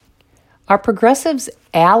Are progressives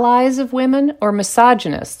allies of women or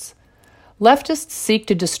misogynists? Leftists seek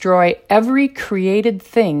to destroy every created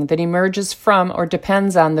thing that emerges from or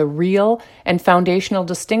depends on the real and foundational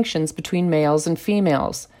distinctions between males and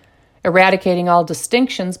females. Eradicating all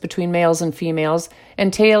distinctions between males and females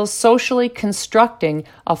entails socially constructing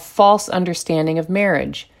a false understanding of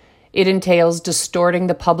marriage. It entails distorting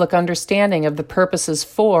the public understanding of the purposes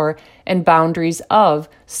for and boundaries of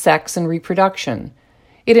sex and reproduction.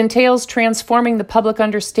 It entails transforming the public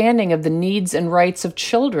understanding of the needs and rights of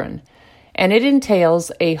children. And it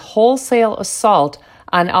entails a wholesale assault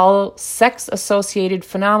on all sex-associated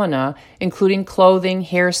phenomena, including clothing,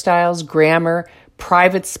 hairstyles, grammar,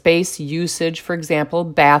 private space usage, for example,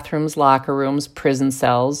 bathrooms, locker rooms, prison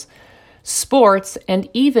cells, sports, and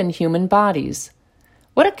even human bodies.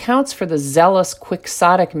 What accounts for the zealous,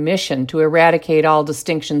 quixotic mission to eradicate all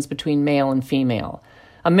distinctions between male and female,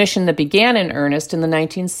 a mission that began in earnest in the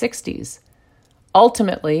 1960s?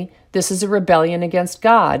 Ultimately, this is a rebellion against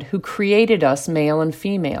God, who created us male and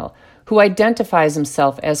female, who identifies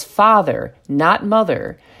himself as father, not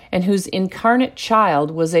mother, and whose incarnate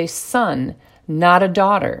child was a son, not a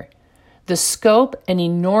daughter. The scope and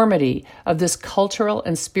enormity of this cultural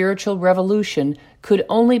and spiritual revolution could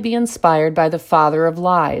only be inspired by the father of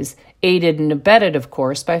lies, aided and abetted, of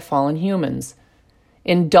course, by fallen humans.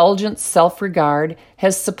 Indulgent self-regard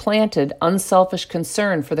has supplanted unselfish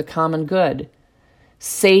concern for the common good.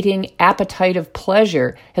 Sating appetite of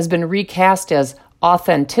pleasure has been recast as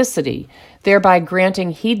authenticity, thereby granting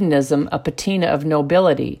hedonism a patina of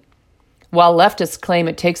nobility. While leftists claim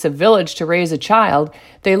it takes a village to raise a child,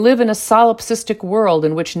 they live in a solipsistic world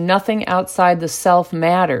in which nothing outside the self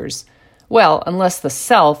matters. Well, unless the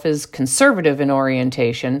self is conservative in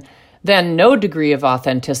orientation, then no degree of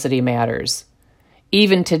authenticity matters.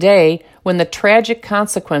 Even today, when the tragic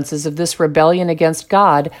consequences of this rebellion against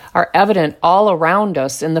God are evident all around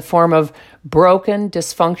us in the form of broken,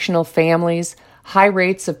 dysfunctional families, high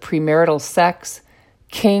rates of premarital sex,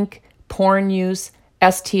 kink, porn use,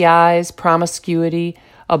 STIs, promiscuity,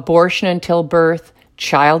 abortion until birth,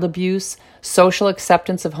 child abuse, social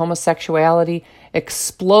acceptance of homosexuality,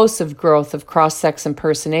 explosive growth of cross-sex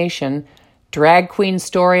impersonation, drag queen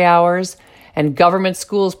story hours, and government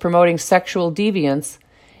schools promoting sexual deviance,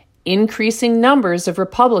 increasing numbers of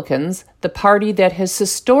Republicans, the party that has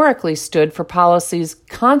historically stood for policies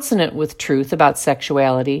consonant with truth about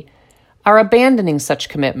sexuality, are abandoning such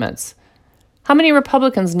commitments. How many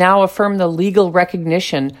Republicans now affirm the legal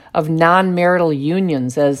recognition of non-marital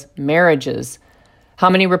unions as marriages? How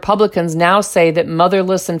many Republicans now say that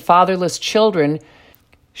motherless and fatherless children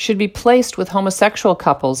should be placed with homosexual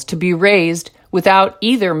couples to be raised without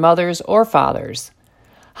either mothers or fathers?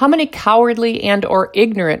 How many cowardly and or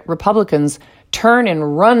ignorant Republicans turn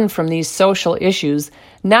and run from these social issues,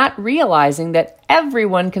 not realizing that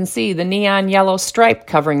everyone can see the neon yellow stripe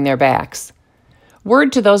covering their backs?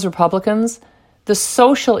 Word to those Republicans, the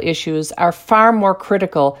social issues are far more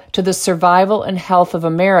critical to the survival and health of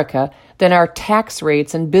America than our tax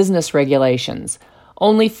rates and business regulations.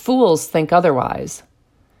 Only fools think otherwise.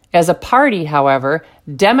 As a party, however,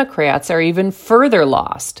 Democrats are even further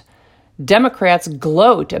lost. Democrats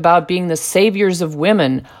gloat about being the saviors of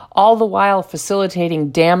women, all the while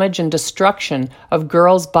facilitating damage and destruction of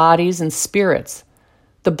girls' bodies and spirits.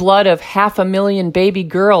 The blood of 500,000 baby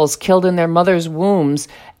girls killed in their mothers' wombs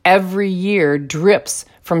every year drips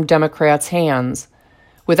from Democrats' hands.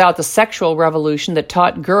 Without the sexual revolution that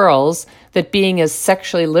taught girls that being as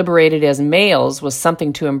sexually liberated as males was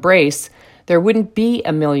something to embrace, there wouldn't be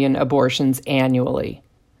 1 million abortions annually.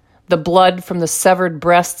 The blood from the severed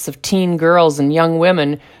breasts of teen girls and young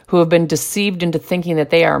women who have been deceived into thinking that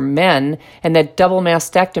they are men and that double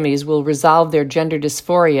mastectomies will resolve their gender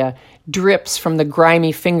dysphoria drips from the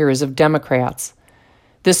grimy fingers of Democrats.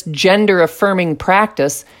 This gender-affirming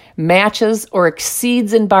practice matches or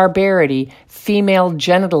exceeds in barbarity female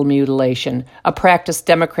genital mutilation, a practice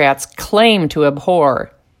Democrats claim to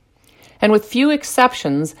abhor. And with few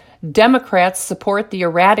exceptions, Democrats support the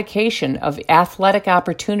eradication of athletic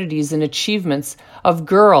opportunities and achievements of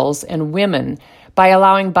girls and women by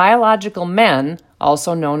allowing biological men,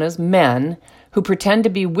 also known as men, who pretend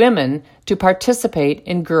to be women to participate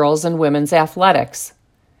in girls' and women's athletics.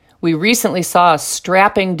 We recently saw a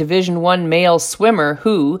strapping Division I male swimmer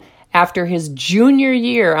who, after his junior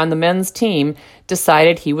year on the men's team,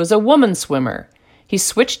 decided he was a woman swimmer. He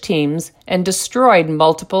switched teams and destroyed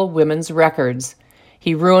multiple women's records.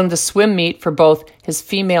 He ruined the swim meet for both his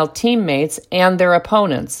female teammates and their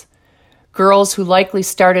opponents. Girls who likely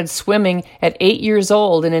started swimming at 8 years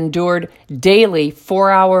old and endured daily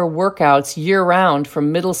 4-hour workouts year-round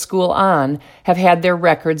from middle school on have had their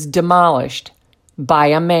records demolished by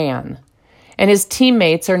a man. And his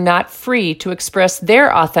teammates are not free to express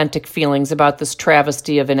their authentic feelings about this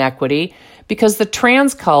travesty of inequity because the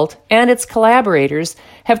trans cult and its collaborators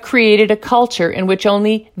have created a culture in which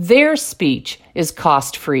only their speech is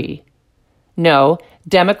cost-free. No,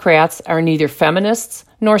 Democrats are neither feminists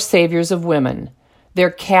nor saviors of women.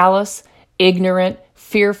 They're callous, ignorant,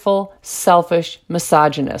 fearful, selfish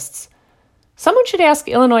misogynists. Someone should ask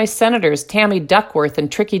Illinois Senators Tammy Duckworth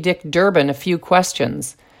and Tricky Dick Durbin a few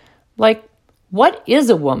questions. Like, what is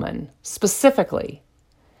a woman, specifically?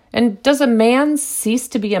 And does a man cease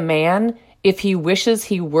to be a man if he wishes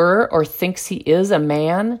he were or thinks he is a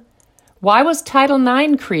man? Why was Title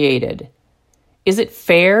IX created? Is it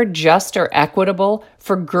fair, just, or equitable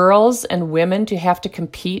for girls and women to have to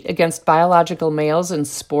compete against biological males in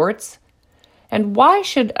sports? And why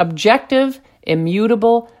should objective,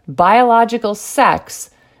 immutable, biological sex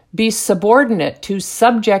be subordinate to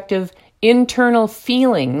subjective, internal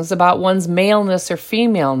feelings about one's maleness or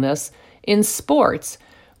femaleness in sports,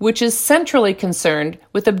 which is centrally concerned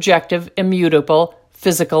with objective, immutable,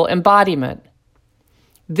 physical embodiment?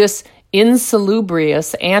 This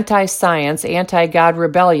insalubrious anti-science, anti-God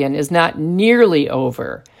rebellion is not nearly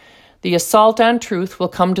over. The assault on truth will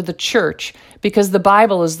come to the church because the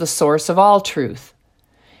Bible is the source of all truth.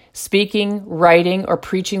 Speaking, writing, or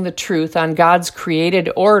preaching the truth on God's created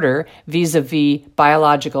order vis-a-vis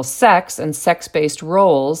biological sex and sex-based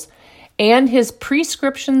roles, and his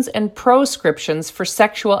prescriptions and proscriptions for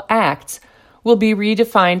sexual acts will be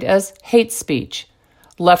redefined as hate speech.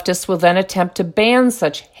 Leftists will then attempt to ban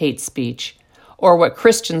such hate speech, or what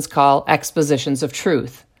Christians call expositions of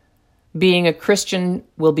truth. Being a Christian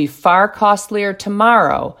will be far costlier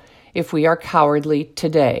tomorrow if we are cowardly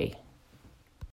today.